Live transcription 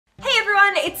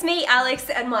it's me, Alex,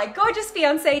 and my gorgeous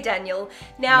fiance, Daniel.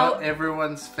 Now, not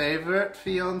everyone's favorite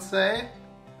fiance.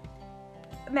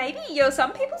 Maybe you're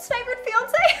some people's favorite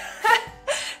fiance.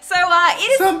 So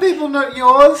it is. Some people, not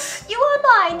yours. You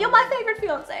are mine. You're my favorite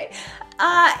fiance.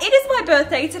 It is my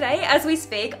birthday today as we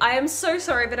speak. I am so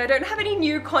sorry, but I don't have any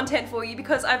new content for you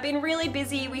because I've been really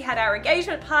busy. We had our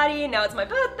engagement party and now it's my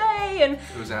birthday and...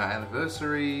 It was our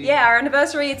anniversary. Yeah, our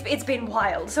anniversary. It's been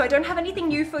wild. So I don't have anything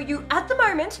new for you at the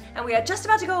moment and we are just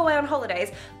about to go away on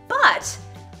holidays. But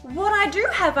what I do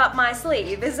have up my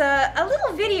sleeve is a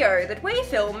little video that we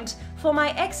filmed for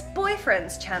my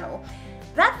ex-boyfriend's channel.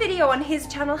 That video on his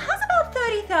channel has about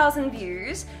 30,000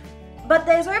 views. But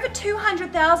there's over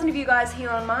 200,000 of you guys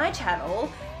here on my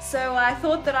channel, so I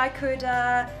thought that I could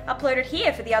upload it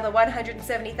here for the other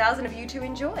 170,000 of you to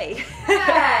enjoy.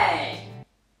 Hey!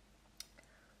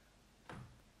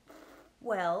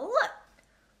 Well...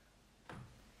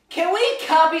 Can we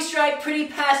copy strike Pretty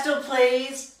Pastel,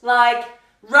 please? Like,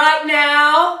 right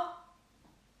now?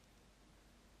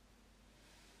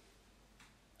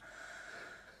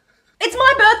 It's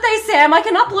my birthday, Sam! I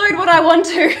can upload what I want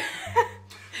to!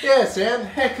 Yeah, Sam,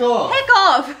 heck off. Heck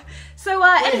off! So,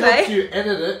 anyway... I helped you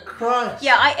edit it, Christ.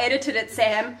 Yeah, I edited it,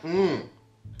 Sam.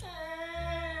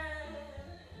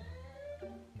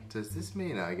 Does this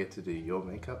mean I get to do your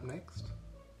makeup next?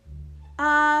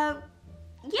 Yeah?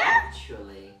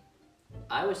 Actually,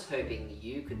 I was hoping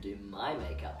you could do my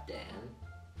makeup, Dan.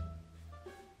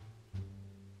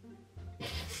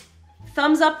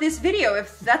 Thumbs up this video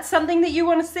if that's something that you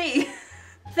want to see.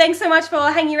 Thanks so much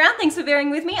for hanging around, thanks for bearing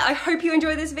with me. I hope you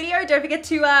enjoy this video. Don't forget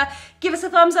to give us a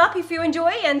thumbs up if you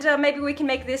enjoy and maybe we can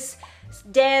make this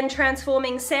Dan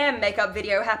transforming Sam makeup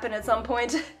video happen at some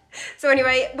point. So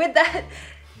anyway, with that,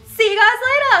 see you guys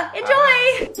later.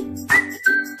 Enjoy!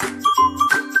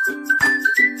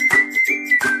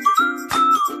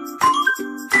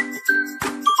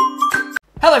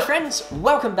 Hello friends,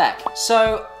 welcome back.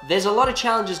 So, there's a lot of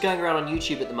challenges going around on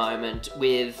YouTube at the moment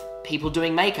with people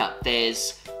doing makeup.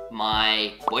 There's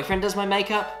my boyfriend does my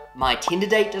makeup, my Tinder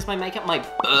date does my makeup, my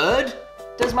bird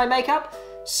does my makeup.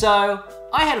 So,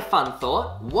 I had a fun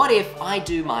thought. What if I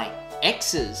do my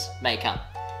ex's makeup?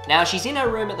 Now, she's in her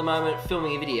room at the moment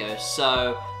filming a video,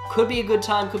 so could be a good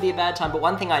time, could be a bad time, but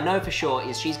one thing I know for sure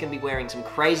is she's gonna be wearing some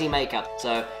crazy makeup.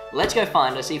 So, let's go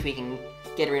find her, see if we can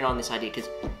get her in on this idea, because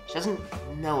she doesn't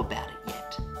know about it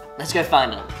yet. Let's go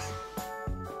find her.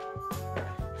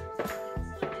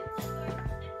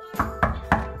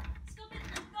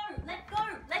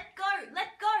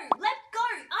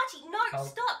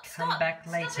 Come back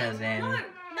later then.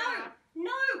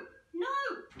 No!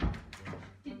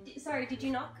 Sorry, did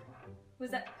you knock? Was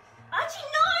that... Archie,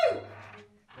 no!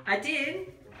 I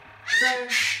did. So,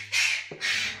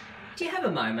 do you have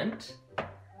a moment?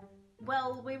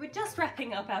 Well, we were just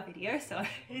wrapping up our video, so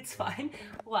it's fine.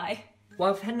 Why?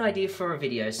 Well, I've had an idea for a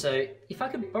video, so if I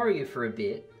could borrow you for a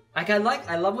bit. I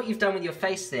love what you've done with your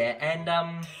face there, and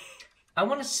I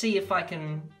want to see if I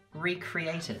can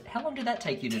recreate it. How long did that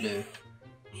take you to do?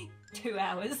 2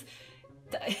 hours.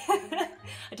 I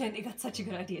don't think that's such a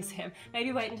good idea, Sam.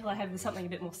 Maybe wait until I have something a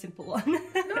bit more simple on.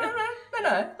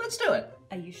 No, let's do it.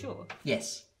 Are you sure?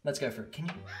 Yes, let's go for it.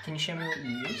 Can you show me what you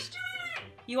used?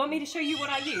 You want me to show you what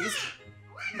I used?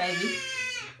 Maybe.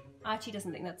 Archie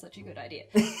doesn't think that's such a good idea.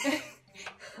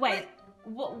 Wait,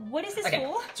 what is this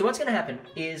for? So what's going to happen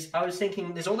is, I was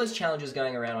thinking, there's all those challenges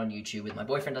going around on YouTube with my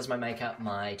boyfriend does my makeup,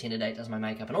 my Tinder date does my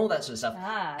makeup, and all that sort of stuff.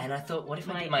 And I thought, what if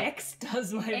I do my ex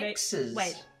does my ex's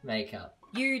makeup?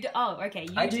 Oh, okay.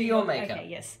 I do your makeup. Okay,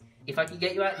 yes. If I could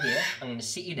get you out here, I'm going to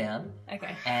sit you down.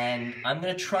 Okay. And I'm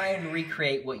going to try and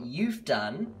recreate what you've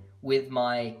done with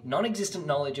my non-existent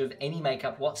knowledge of any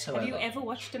makeup whatsoever. Have you ever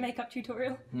watched a makeup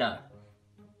tutorial? No.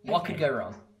 What could go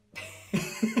wrong?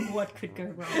 What could go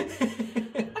wrong?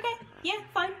 Okay, yeah,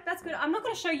 fine, that's good. I'm not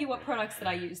going to show you what products that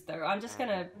I used, though. I'm just going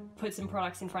to put some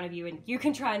products in front of you and you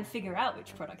can try and figure out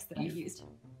which products that I used.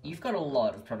 You've got a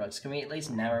lot of products. Can we at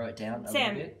least narrow it down a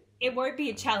little bit? It won't be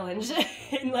a challenge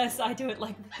unless I do it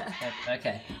like that.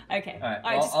 Okay. Okay. All right.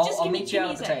 Well, I'll meet you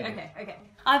out at the table. Okay.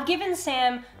 I've given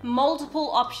Sam multiple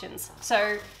options.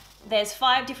 So there's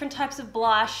 5 different types of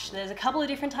blush, there's a couple of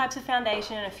different types of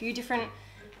foundation, a few different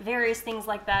various things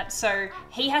like that. So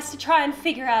he has to try and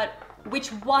figure out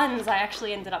which ones I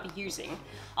actually ended up using.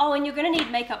 Oh, and you're going to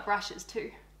need makeup brushes too.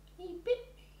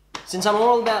 Since I'm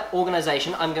all about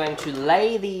organisation, I'm going to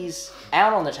lay these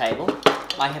out on the table.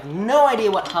 I have no idea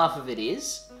what half of it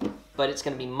is, but it's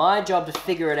going to be my job to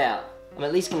figure it out. I'm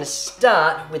at least going to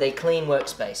start with a clean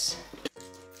workspace.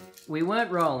 We weren't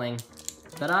rolling,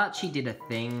 but Archie did a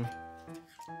thing.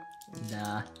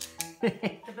 And,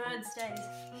 The bird stays.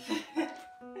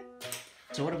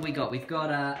 So what have we got? We've got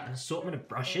an assortment of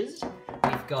brushes.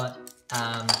 We've got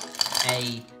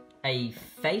a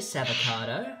face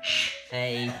avocado,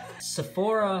 a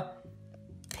Sephora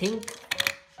pink,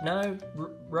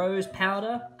 rose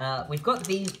powder. We've got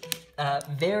these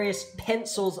various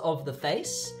pencils of the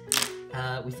face.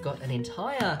 We've got an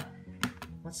entire,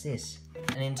 what's this?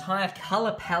 An entire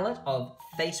color palette of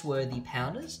face-worthy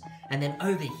powders. And then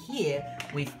over here,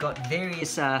 we've got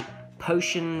various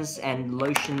potions and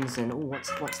lotions and, oh,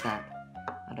 what's that?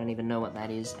 I don't even know what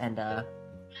that is. And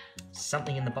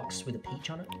something in the box with a peach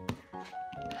on it.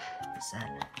 What's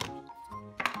that?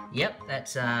 Yep,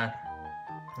 that's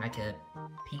like a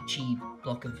peachy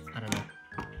block of, I don't know.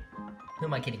 Who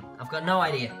am I kidding? I've got no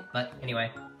idea. But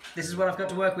anyway, this is what I've got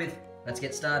to work with. Let's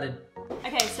get started.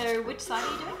 Okay, so which side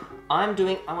are you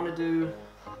doing? I want to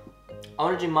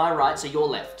do my right, so your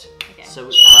left. Okay. So,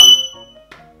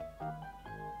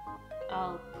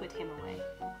 I'll put him away.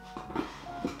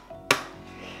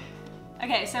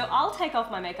 Okay, so I'll take off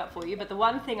my makeup for you, but the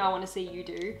one thing I want to see you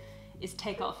do is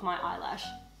take off my eyelash.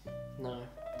 no.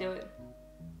 Do it.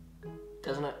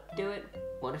 Doesn't it? Do it.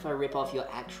 What if I rip off your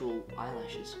actual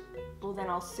eyelashes? Well, then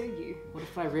I'll sue you. What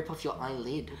if I rip off your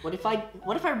eyelid? What if I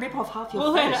rip off half your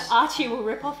Well, face? then Archie will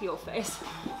rip off your face.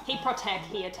 He protect,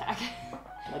 he attack.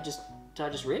 Do I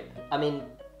just rip? I mean,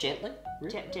 gently?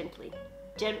 Rip? Gently.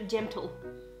 Gentle.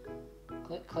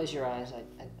 Close your eyes.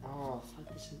 Oh,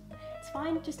 fuck this. It's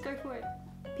fine, just go for it.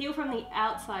 Peel from the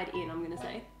outside in, I'm gonna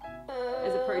say.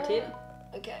 As a pro tip.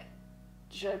 Okay.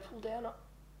 Should I pull down?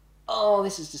 Oh,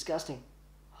 this is disgusting.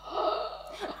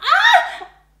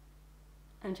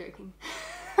 I'm joking.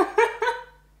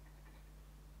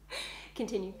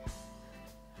 Continue.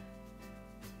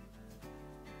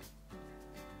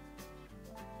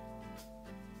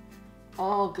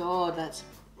 Oh god, that's...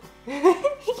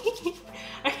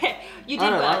 Okay, you did I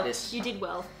don't well. like this. You did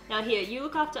well. Now here, you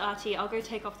look after Archie, I'll go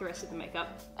take off the rest of the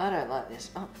makeup. I don't like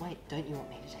this. Oh, wait, don't you want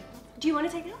me to take it off? Do you want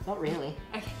to take it off? Not really.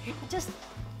 Okay, just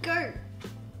go.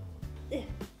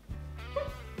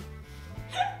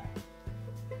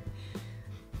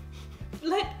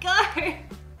 Let go.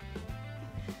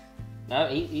 No,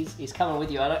 he's coming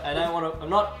with you. I don't want to. I'm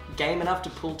not game enough to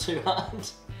pull too hard.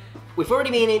 We've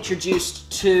already been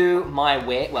introduced to my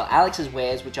Alex's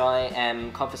wares, which I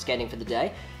am confiscating for the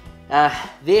day.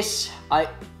 This I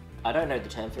don't know the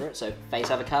term for it, so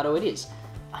face avocado it is.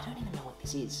 I don't even know what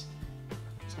this is.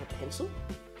 Is that a pencil?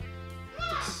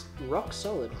 It's rock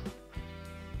solid.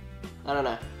 I don't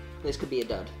know. This could be a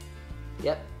dud.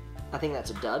 Yep, I think that's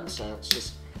a dud. So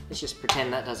let's just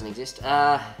pretend that doesn't exist.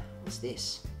 What's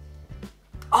this?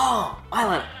 Oh,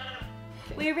 eyeliner.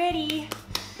 We're ready.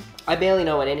 I barely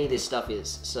know what any of this stuff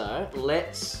is, so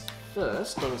let's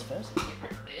things first, get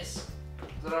rid of this.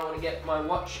 Because I don't want to get my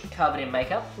watch covered in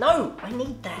makeup. No, I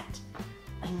need that.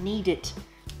 I need it.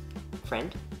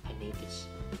 Friend, I need this.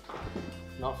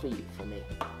 Not for you, for me.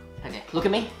 Okay, look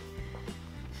at me.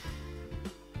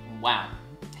 Wow.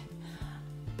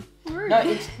 Rude.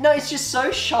 No, it's just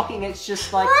so shocking. It's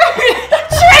just like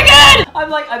Triggered!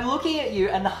 I'm looking at you,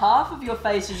 and half of your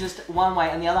face is just one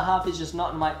way, and the other half is just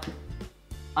not.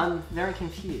 I'm very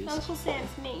confused. Uncle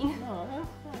Sam's mean. No.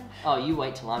 Oh, you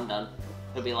wait till I'm done.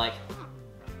 It'll be like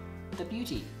the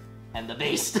Beauty and the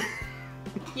Beast.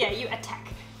 Yeah, you attack.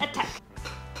 Attack.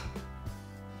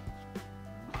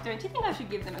 Don't you think I should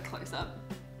give them a close-up?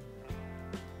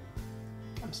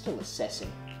 I'm still assessing.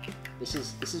 This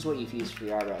is what you've used for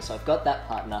your eyebrows. So I've got that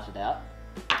part nutted out.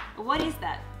 What is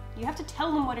that? You have to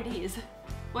tell them what it is.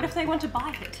 What if they want to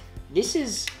buy it? This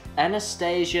is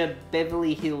Anastasia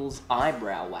Beverly Hills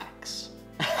eyebrow wax.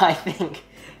 I think.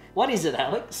 What is it,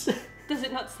 Alex? Does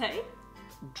it not say?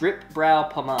 Drip brow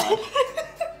pomade.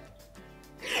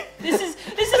 This is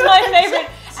my favorite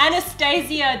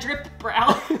Anastasia drip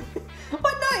brow.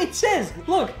 What? No, it says,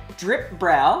 look, drip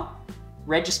brow,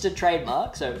 registered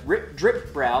trademark, so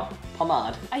drip brow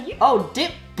pomade. Are you? Oh,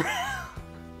 dip brow.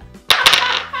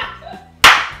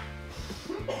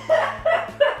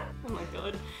 Oh my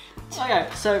god. Okay,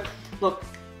 so, look,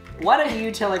 why don't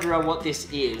you tell everyone what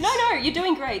this is? No, you're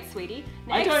doing great, sweetie.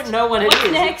 Next. I don't know what it What's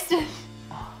is. next?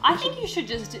 I think you should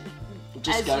just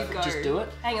Just do it.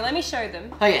 Hang on, let me show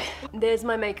them. Okay. There's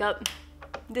my makeup.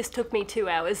 This took me 2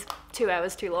 hours. 2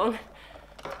 hours too long.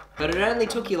 But it only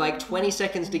took you like 20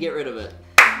 seconds to get rid of it.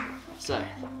 So,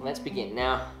 let's begin.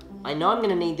 Now, I know I'm going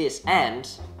to need this, and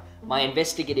my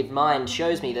investigative mind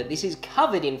shows me that this is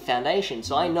covered in foundation,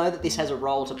 so I know that this has a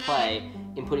role to play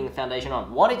in putting the foundation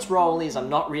on. What its role is, I'm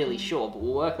not really sure, but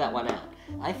we'll work that one out.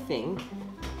 I think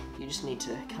you just need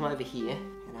to come over here,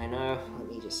 and I know, let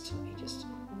me just,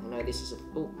 hang no, this is a...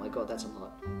 Oh my god, that's a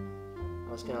lot.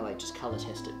 I was gonna like just colour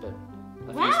test it, but...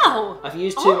 I've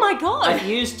used too... Oh my god! I've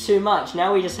used too much.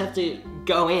 Now we just have to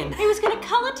go in. He was gonna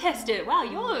colour test it. Wow,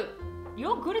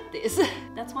 you're good at this.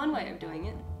 That's one way of doing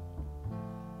it.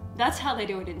 That's how they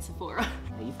do it in Sephora.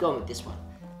 Now you've gone with this one.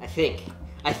 I think.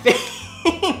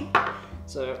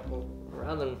 So, well,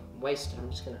 rather than waste it, I'm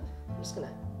just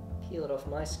gonna peel it off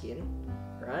my skin,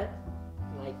 right?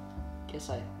 And I guess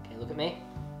okay, look at me.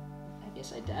 I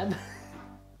guess I dab.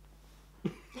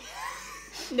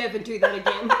 Never do that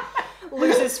again.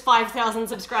 Loses 5,000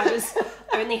 subscribers,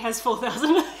 only has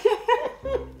 4,000.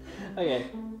 Okay.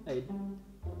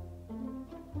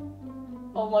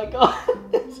 Oh my god,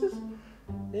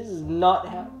 this is not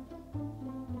how.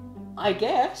 I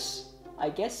guess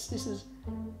this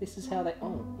is how they.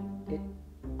 Oh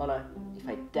no! If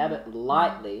I dab it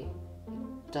lightly,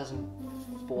 it doesn't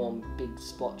form big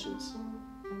splotches.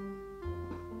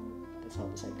 That's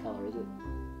not the same color, is it?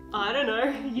 I don't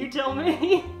know. You tell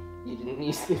me. You didn't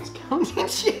use this color,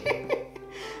 did you?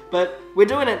 But we're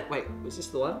doing it. Wait, was this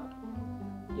the one?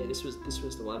 Yeah, this was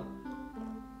the one.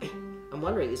 I'm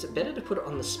wondering, is it better to put it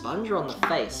on the sponge or on the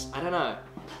face? I don't know.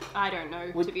 I don't know,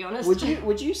 to be honest.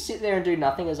 Would you sit there and do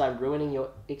nothing as I'm ruining your...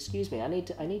 Excuse me, I need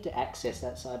to access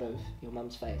that side of your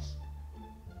mum's face.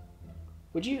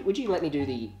 Would you let me do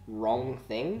the wrong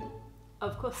thing?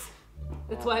 Of course.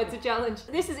 That's why it's a challenge.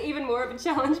 This is even more of a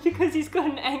challenge because he's got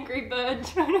an angry bird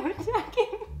trying to attack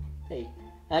him. Hey,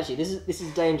 actually, this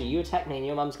is danger. You attack me and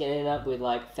your mum's gonna end up with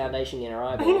like foundation in her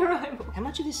eyeball. In her eyeball. How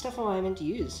much of this stuff am I meant to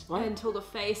use? What? Until the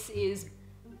face is...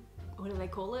 What do they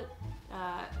call it?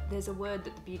 There's a word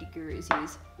that the beauty gurus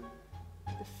use.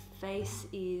 The face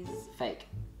is... Fake.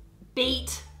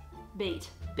 Beat.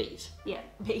 Yeah,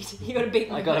 beat. You gotta beat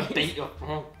my I gotta face. beat your...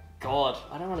 Oh, God.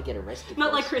 I don't want to get arrested. Not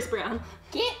for like this. Chris Brown.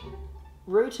 Get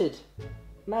rooted.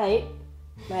 Mate,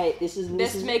 this is...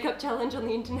 Best makeup challenge on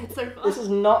the internet so far. This is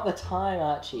not the time,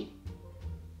 Archie.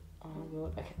 Oh my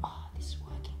god. Okay. Oh, this is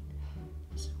working.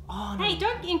 Oh, no. Hey,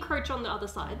 don't encroach on the other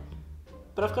side.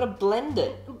 But I've got to blend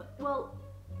it. Well...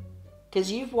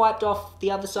 Because you've wiped off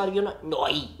the other side of your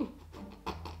nose. No.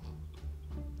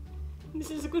 This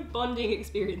is a good bonding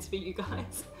experience for you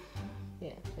guys.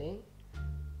 Yeah, see?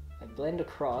 I blend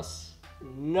across.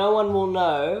 No one will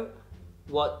know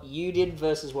what you did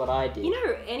versus what I did. You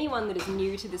know, anyone that is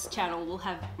new to this channel will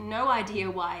have no idea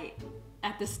why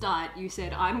at the start you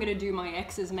said, I'm gonna do my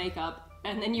ex's makeup,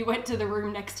 and then you went to the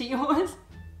room next to yours.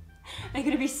 They're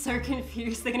gonna be so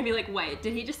confused. They're gonna be like, wait,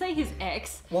 did he just say his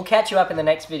ex? We'll catch you up in the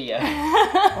next video.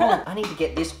 Oh, I need to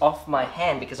get this off my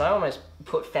hand because I almost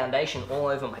put foundation all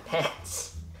over my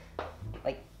pants.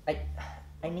 Like,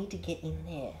 I need to get in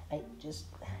there.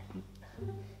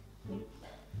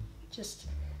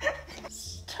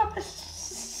 Stop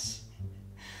it.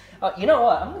 Oh, you know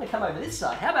what? I'm gonna come over this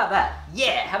side. How about that?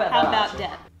 Yeah, how about that? How about Archie?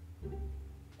 that?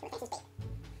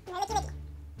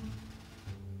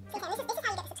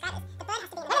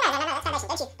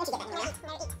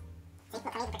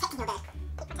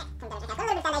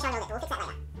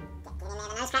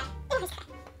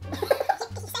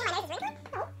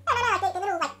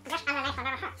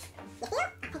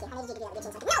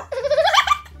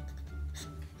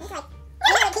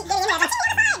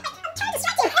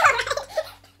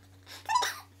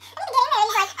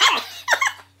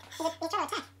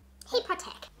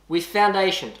 With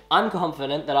foundation, I'm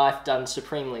confident that I've done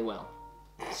supremely well.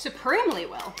 Supremely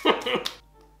well.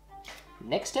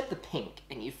 Next step, the pink,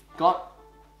 and you've got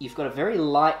a very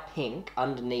light pink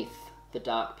underneath the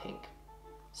dark pink.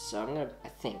 So I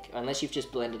think, unless you've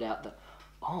just blended out the,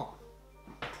 oh,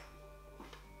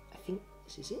 I think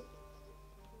this is it.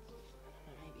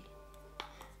 Maybe.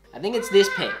 I think it's this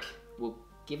pink. We'll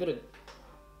give it a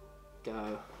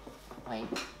go. Wait,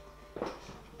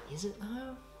 is it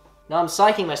though? No, I'm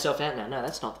psyching myself out now. No,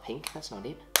 that's not the pink. That's not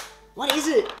it. What is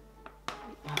it?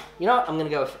 You know what? I'm gonna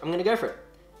go for it.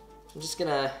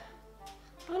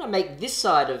 I'm gonna make this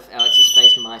side of Alex's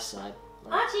face my side.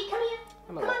 Archie, come here.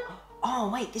 Come on. Oh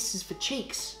wait, this is for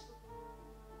cheeks.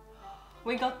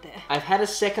 We got there. I've had a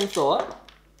second thought.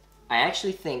 I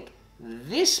actually think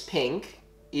this pink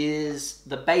is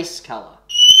the base color.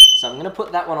 So I'm gonna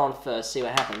put that one on first, see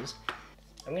what happens.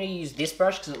 I'm gonna use this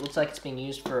brush because it looks like it's been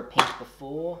used for a pink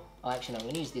before. Oh, actually, no, I'm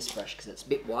gonna use this brush because it's a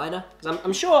bit wider. Because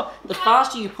I'm sure the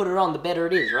faster you put it on, the better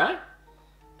it is, right?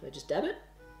 Do I just dab it?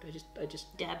 I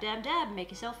just Dab, dab, dab. Make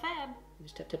yourself fab.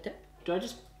 just tap, tap, tap? Do I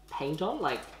just paint on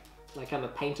like I'm a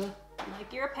painter?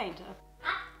 Like you're a painter.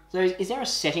 So is there a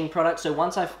setting product? So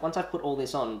once I've put all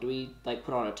this on, do we like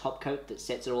put on a top coat that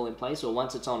sets it all in place, or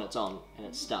once it's on and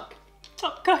it's stuck?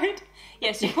 Top coat.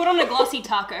 Yes, you put on a glossy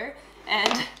taco,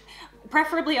 and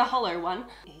Preferably a hollow one.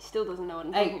 He still doesn't know what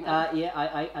I'm talking about. Yeah,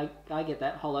 I get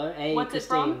that. Hollow. Hey, What's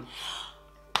Christine. it from?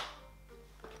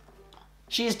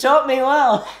 She's taught me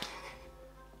well.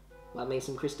 Love me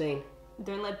some Christine.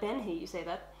 Don't let Ben hear you say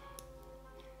that.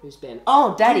 Who's Ben?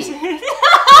 Oh, Daddy.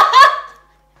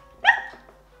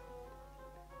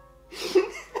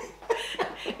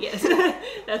 Yes,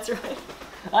 that's right.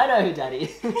 I know who Daddy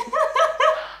is.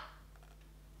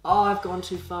 Oh, I've gone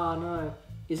too far. No.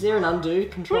 Is there an undo?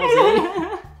 Control Z.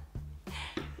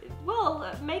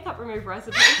 Well, makeup remover, I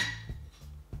suppose.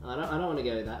 I don't want to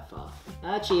go that far.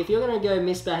 Archie, if you're going to go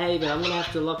misbehaving, I'm going to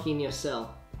have to lock you in your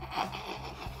cell.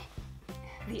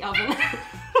 The oven.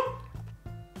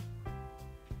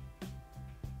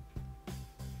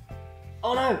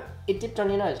 Oh no! It dipped on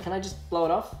your nose. Can I just blow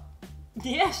it off?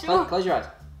 Yeah, sure. Close your eyes.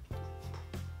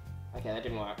 Okay, that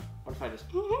didn't work. What if I just...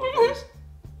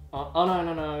 Oh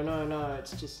no.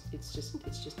 It's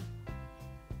just...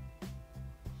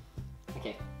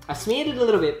 Okay. I smeared it a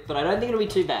little bit, but I don't think it'll be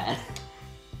too bad.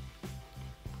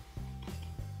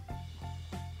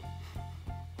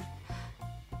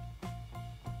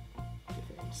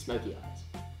 Smoky eyes.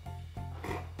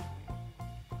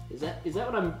 Is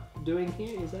that what I'm doing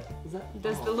here? Is that?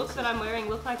 Does the look that I'm wearing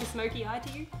look like a smoky eye to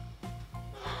you?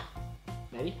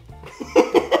 Maybe.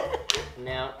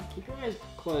 Now, keep your eyes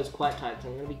closed quite tight, because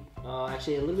I'm going to be,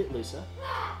 actually a little bit looser.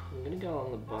 I'm going to go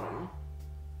along the bottom.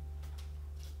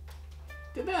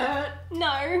 Did that hurt?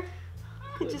 No.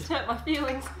 It just hurt my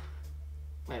feelings.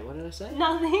 Wait, what did I say?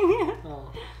 Nothing.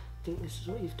 Oh, I think this is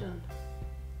what you've done.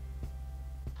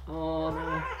 Oh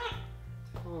no.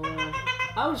 Oh no.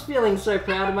 I was feeling so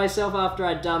proud of myself after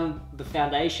I'd done the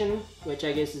foundation, which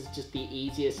I guess is just the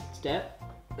easiest step,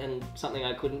 and something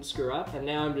I couldn't screw up, and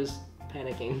now I'm just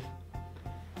panicking.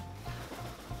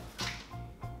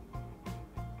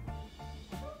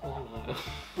 Oh no.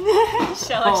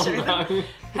 Shall I show no. them?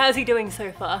 How's he doing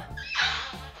so far?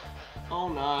 Oh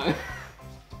no.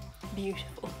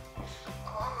 Beautiful.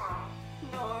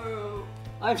 No.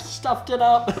 I've stuffed it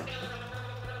up.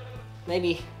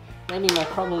 Maybe my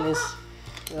problem is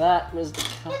that was the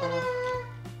cover.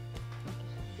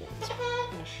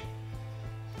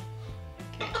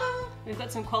 Okay. We've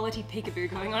got some quality peekaboo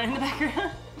going on in the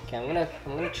background. Okay, I'm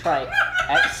gonna try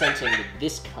accenting with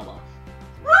this colour.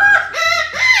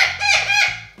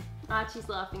 Archie's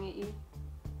laughing at you.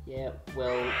 Yeah,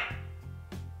 well,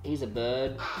 he's a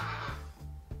bird.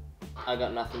 I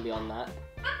got nothing beyond that.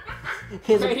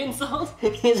 Great insult.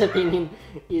 His opinion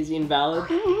is invalid.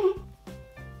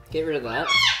 Get rid of that.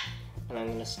 And I'm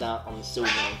gonna start on the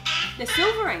silvering. The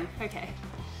silvering, okay.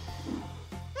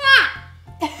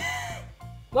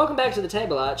 Welcome back to the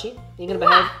table, Archie. You gonna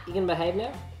behave? You gonna behave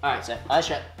now? All right, so I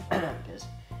shut because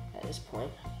at this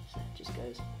point, so it just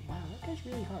goes. Wow, that goes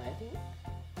really high.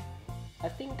 I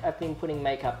think I've been putting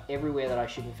makeup everywhere that I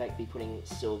should in fact be putting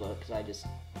silver because I just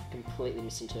completely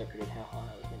misinterpreted how high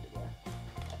I was meant to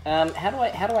go.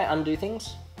 How do I undo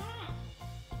things?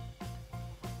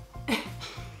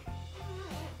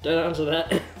 Don't answer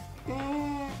that.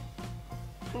 No.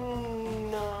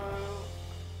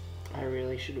 I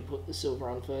really should have put the silver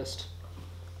on first.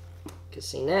 Because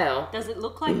see now... Does it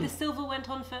look like the silver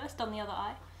went on first on the other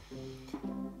eye?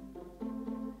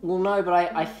 Well no, but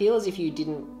I feel as if you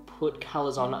didn't put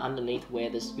colours on underneath where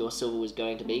your silver was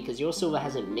going to be, because your silver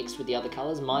hasn't mixed with the other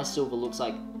colours. My silver looks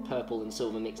like purple and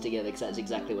silver mixed together, because that's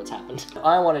exactly what's happened.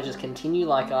 I want to just continue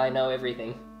like I know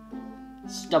everything.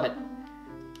 Stop it.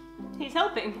 He's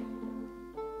helping.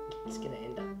 He's gonna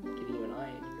end up giving you an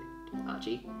eye.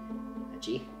 Archie.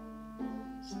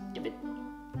 Stop it.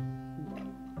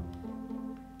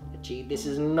 Archie, this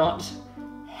is not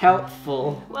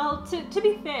helpful. Well, to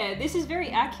be fair, this is very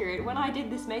accurate. When I did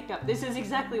this makeup, this is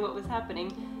exactly what was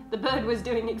happening. The bird was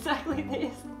doing exactly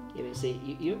this. Yeah, but see,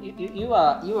 you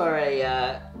are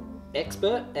a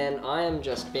expert, and I am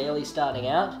just barely starting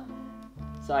out.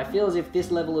 So I feel as if this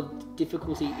level of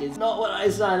difficulty is not what I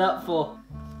signed up for.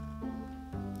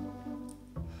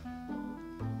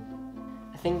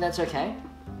 I think that's okay.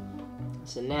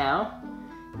 So now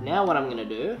what I'm gonna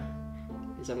do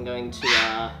is I'm going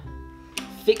to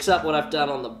fix up what I've done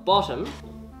on the bottom.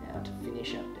 Now to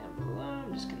finish up down below,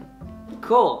 I'm just gonna...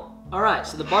 Cool! Alright,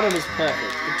 so the bottom is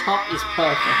perfect. The top is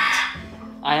perfect.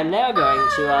 I am now going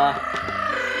to,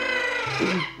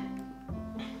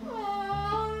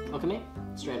 look at me.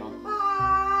 Straight on. I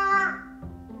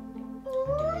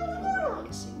don't even know what I'm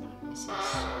missing, but I'm missing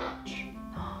so much.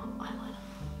 Eyeliner.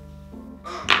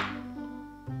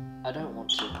 I don't want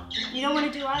to. to. You don't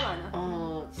want to do eyeliner?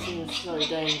 Oh, it seems so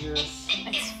dangerous.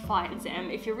 It's fine, Sam.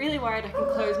 If you're really worried, I can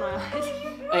close my eyes.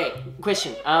 Okay,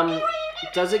 question.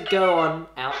 Does it go on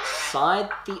outside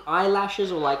the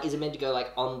eyelashes, or like is it meant to go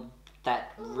like on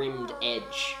that rimmed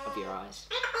edge of your eyes?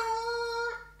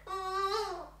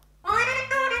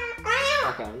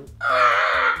 Okay.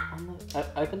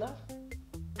 Open that.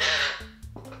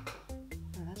 No,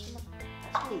 that's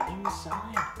on the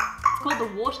inside. It's called the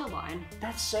waterline.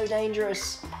 That's so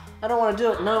dangerous. I don't want to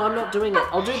do it. No, I'm not doing it.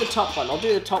 I'll do the top one. I'll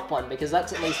do the top one because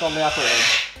that's at least on the upper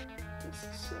edge. This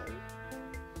is so...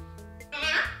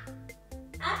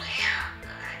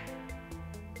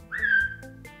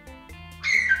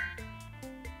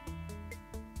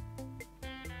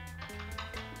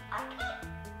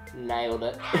 Nailed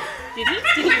it. Did he?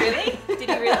 Did he really? Did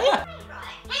he really?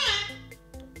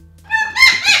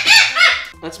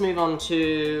 Let's move on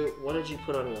to... What did you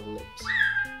put on your lips?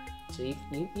 So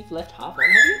you've left half on,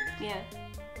 have you? Yeah.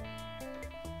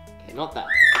 Okay, not that.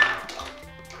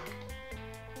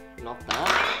 Not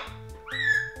that.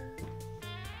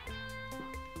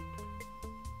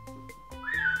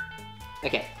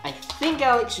 Okay, I think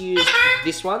Alex used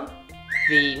this one,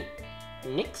 the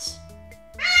NYX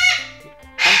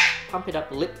Pump It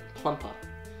Up Lip Plumper.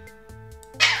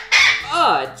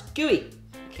 Oh, it's gooey.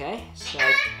 Okay, so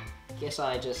I guess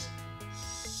I just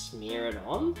smear it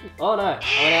on. Oh no,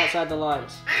 I went outside the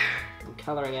lines. I'm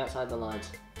colouring outside the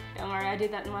lines. Don't worry, I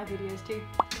did that in my videos too.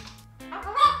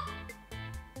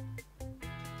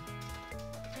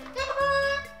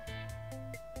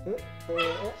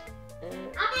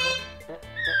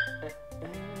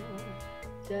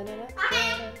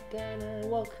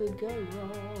 What could go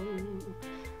wrong?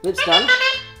 Lips done.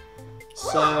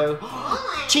 So,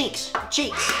 cheeks,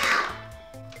 cheeks.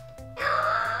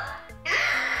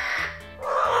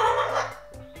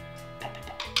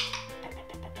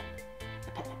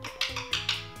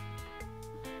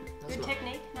 Good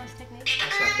technique, nice technique.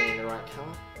 That's not getting the right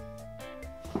colour.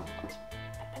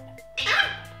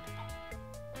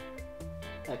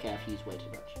 Okay, I've used way too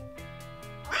much.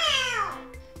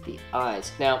 The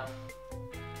eyes. Now,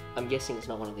 I'm guessing it's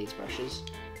not one of these brushes.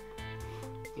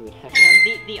 You would have to...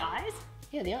 The eyes?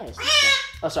 Yeah, the eyes.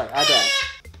 Oh, sorry, eyebrows.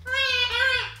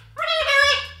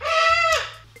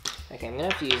 Okay, I'm gonna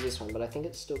have to use this one, but I think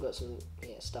it's still got some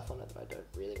stuff on it that I don't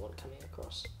really want coming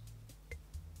across.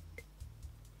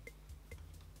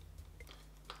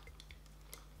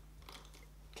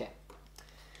 Okay.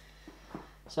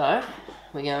 So,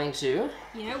 we're going to...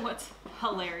 You know what's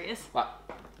hilarious? What?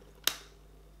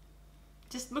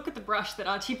 Just look at the brush that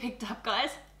Archie picked up,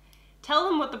 guys. Tell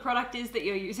them what the product is that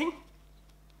you're using.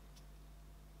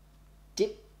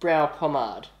 Dip Brow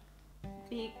Pomade.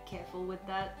 Be careful with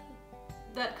that.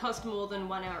 That cost more than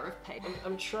 1 hour of pay.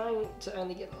 I'm trying to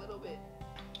only get a little bit.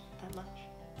 That much.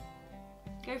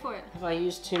 Go for it. Have I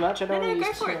used too much? I don't want to go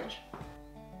use for too it. much.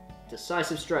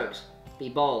 Decisive strokes. Be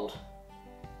bold.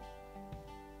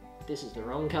 This is the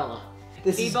wrong colour.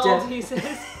 This Be is bold, he says.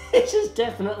 This is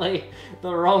definitely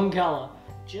the wrong colour.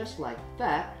 Just like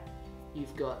that,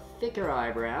 you've got thicker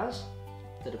eyebrows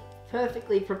that are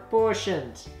perfectly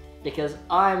proportioned because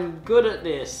I'm good at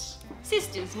this.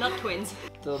 Sisters, not twins.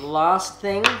 The last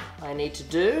thing I need to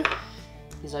do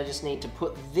is I just need to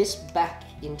put this back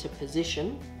into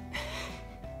position.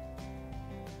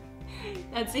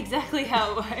 That's exactly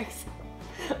how it works.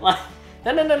 Like,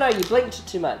 no, you blinked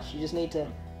too much. You just need to,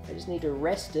 I just need to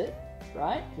rest it,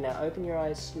 right? Now open your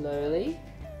eyes slowly,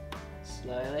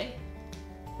 slowly.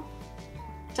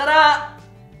 Ta-da!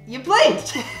 You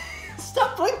blinked!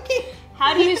 Stop blinking!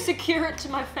 How do you secure it to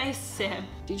my face, Sam?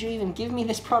 Did you even give me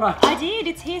this product? I did,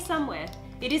 it's here somewhere.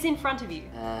 It is in front of you.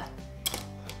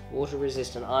 Water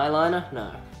resistant eyeliner?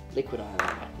 No. Liquid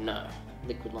eyeliner? No.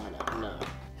 Liquid liner? No.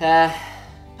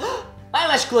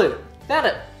 Eyelash glue! Found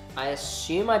it! I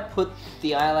assume I put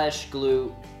the eyelash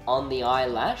glue on the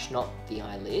eyelash, not the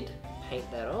eyelid.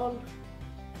 Paint that on.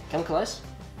 Come close.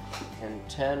 And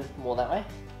turn more that way.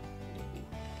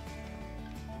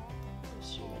 I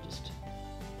assume I just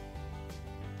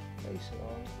place it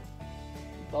on.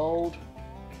 Be bold.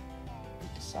 Be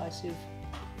decisive.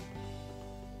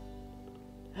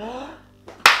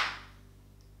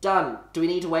 Done. Do we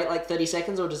need to wait like 30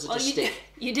 seconds or does it just stick?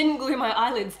 You didn't glue my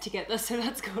eyelids together, so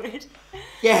that's good.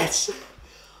 Yes.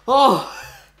 Oh.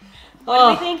 What do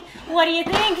we think? What do you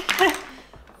think?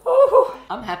 Oh.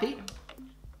 I'm happy.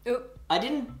 Ooh. I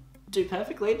didn't do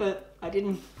perfectly, but I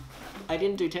didn't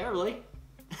do terribly.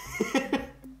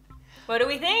 What do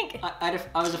we think? I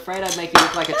was afraid I'd make you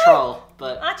look like a troll,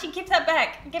 but... Archie, give that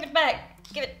back. Give it back.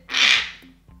 Give it.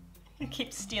 You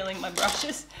keep stealing my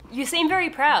brushes. You seem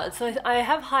very proud, so I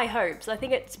have high hopes. I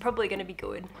think it's probably going to be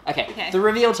good. Okay, the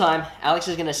reveal time. Alex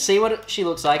is going to see what she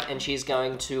looks like, and she's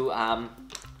going to, I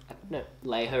don't know,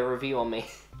 lay her review on me.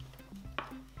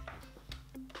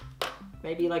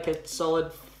 Maybe like a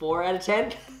solid 4 out of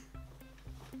 10.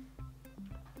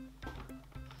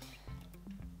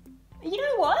 You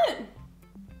know what?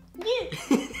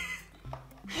 Yeah.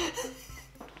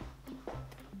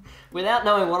 Without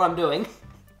knowing what I'm doing.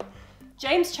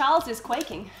 James Charles is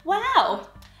quaking. Wow.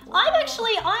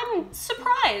 I'm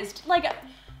surprised. Like,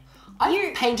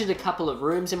 I've painted a couple of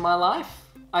rooms in my life.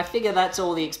 I figure that's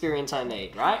all the experience I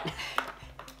need, right?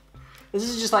 This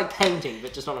is just like painting,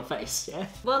 but just on a face, yeah?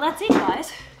 Well, that's it,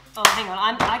 guys. Oh, hang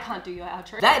on, I can't do your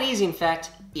outro. That is, in fact,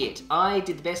 it. I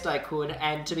did the best I could,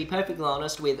 and to be perfectly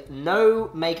honest, with no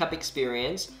makeup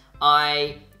experience,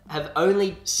 I have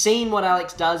only seen what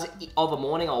Alex does of a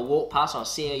morning. I'll walk past, I'll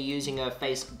see her using her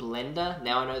face blender.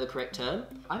 Now I know the correct term.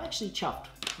 I'm actually chuffed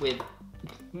with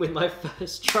my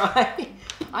first try.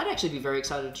 I'd actually be very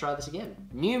excited to try this again.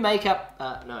 New makeup,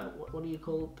 no, what do you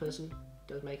call a person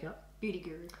who does makeup? Beauty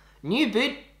guru. New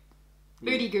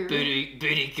Booty guru.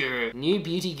 Booty guru. New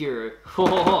beauty guru.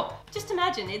 Just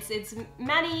imagine, it's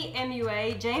Maddie,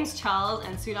 MUA, James Charles,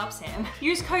 and Suit Up Sam.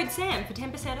 Use code SAM for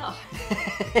 10% off.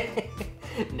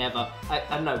 Never. I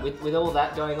don't know, with all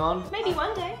that going on. Maybe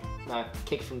one day. No,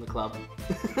 kicked from the club.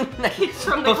 Kicked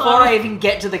from the club. Before I even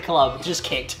get to the club, just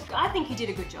kicked. I think you did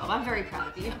a good job. I'm very proud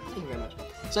of you. Thank you very much.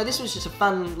 So this was just a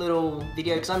fun little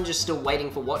video because I'm just still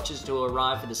waiting for watchers to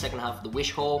arrive for the second half of the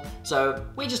Wish Haul. So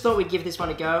we just thought we'd give this one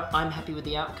a go. I'm happy with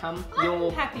the outcome.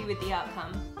 I'm happy with the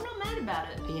outcome. I'm not mad about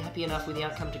it. Are you happy enough with the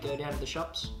outcome to go down to the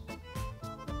shops?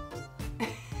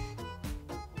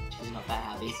 She's not that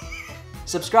happy.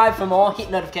 Subscribe for more, hit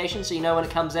notifications so you know when it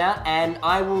comes out, and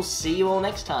I will see you all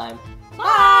next time.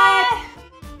 Bye!